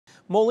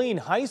Moline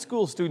High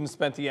School students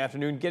spent the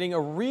afternoon getting a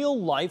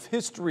real-life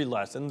history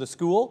lesson. The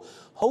school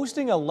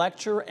hosting a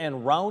lecture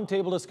and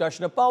roundtable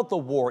discussion about the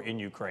war in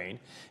Ukraine.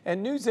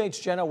 And News 8's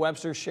Jenna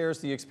Webster shares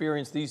the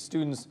experience these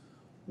students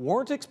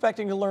weren't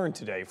expecting to learn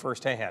today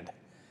firsthand.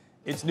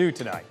 It's new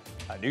tonight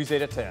on News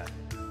 8 at 10.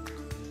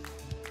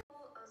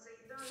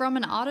 From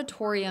an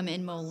auditorium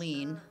in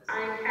Moline,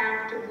 I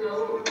have to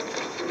go to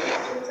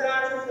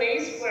a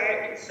place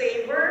where I can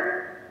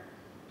savor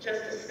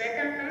just a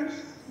second.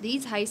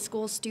 these high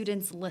school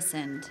students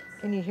listened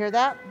Can you hear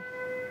that?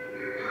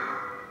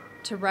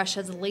 to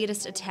Russia's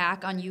latest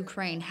attack on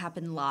Ukraine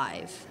happen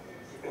live.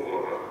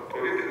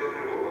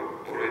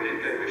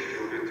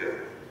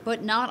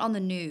 But not on the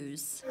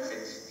news.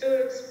 It's two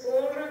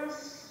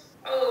explosions.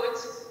 Oh,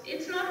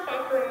 it's not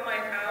far from my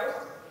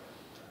house.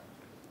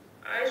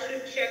 I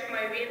should check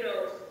my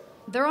windows.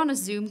 They're on a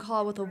Zoom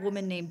call with a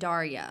woman named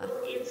Daria.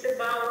 It's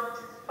about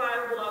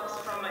 5 blocks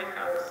from my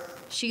house.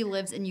 She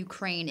lives in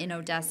Ukraine, in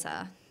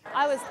Odessa.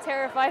 I was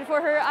terrified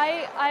for her.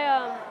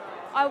 I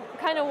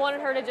kind of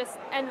wanted her to just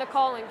end the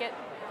call and get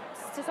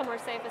to somewhere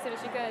safe as soon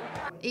as she could.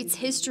 It's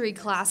history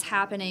class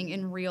happening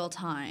in real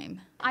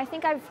time. I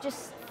think I've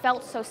just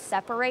felt so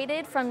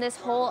separated from this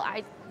whole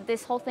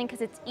thing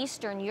because it's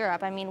Eastern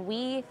Europe. I mean,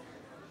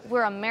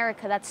 we're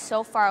America, that's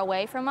so far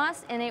away from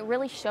us, and it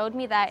really showed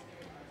me that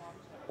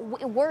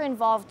we're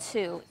involved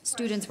too.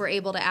 Students were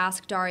able to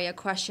ask Daria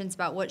questions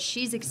about what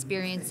she's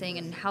experiencing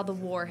and how the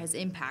war has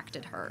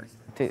impacted her.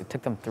 It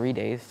took them 3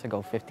 days to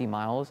go 50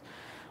 miles.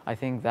 I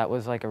think that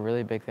was like a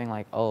really big thing,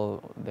 like,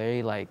 oh,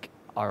 they like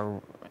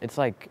are, it's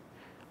like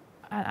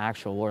an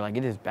actual war, like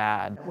it is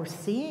bad. We're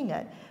seeing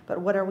it, but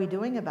what are we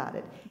doing about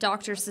it?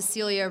 Dr.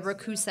 Cecilia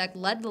Rakusek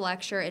led the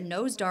lecture and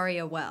knows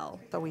Daria well.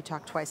 So we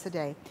talk twice a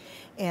day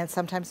and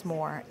sometimes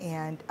more,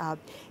 and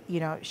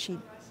she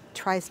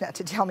tries not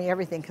to tell me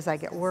everything because I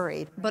get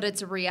worried. But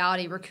it's a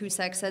reality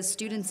Rakusek says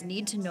students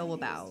need to know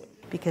about.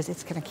 Because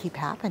it's going to keep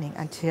happening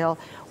until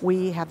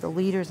we have the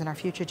leaders in our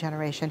future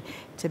generation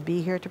to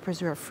be here to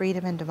preserve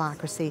freedom and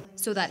democracy.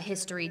 So that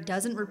history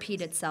doesn't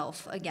repeat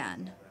itself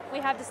again. We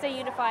have to stay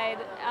unified.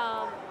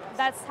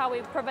 That's how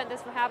we prevent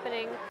this from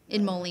happening.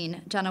 In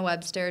Moline, Jenna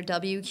Webster,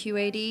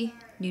 WQAD,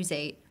 News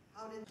 8.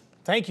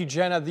 Thank you,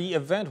 Jenna. The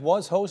event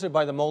was hosted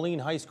by the Moline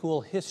High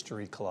School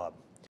History Club.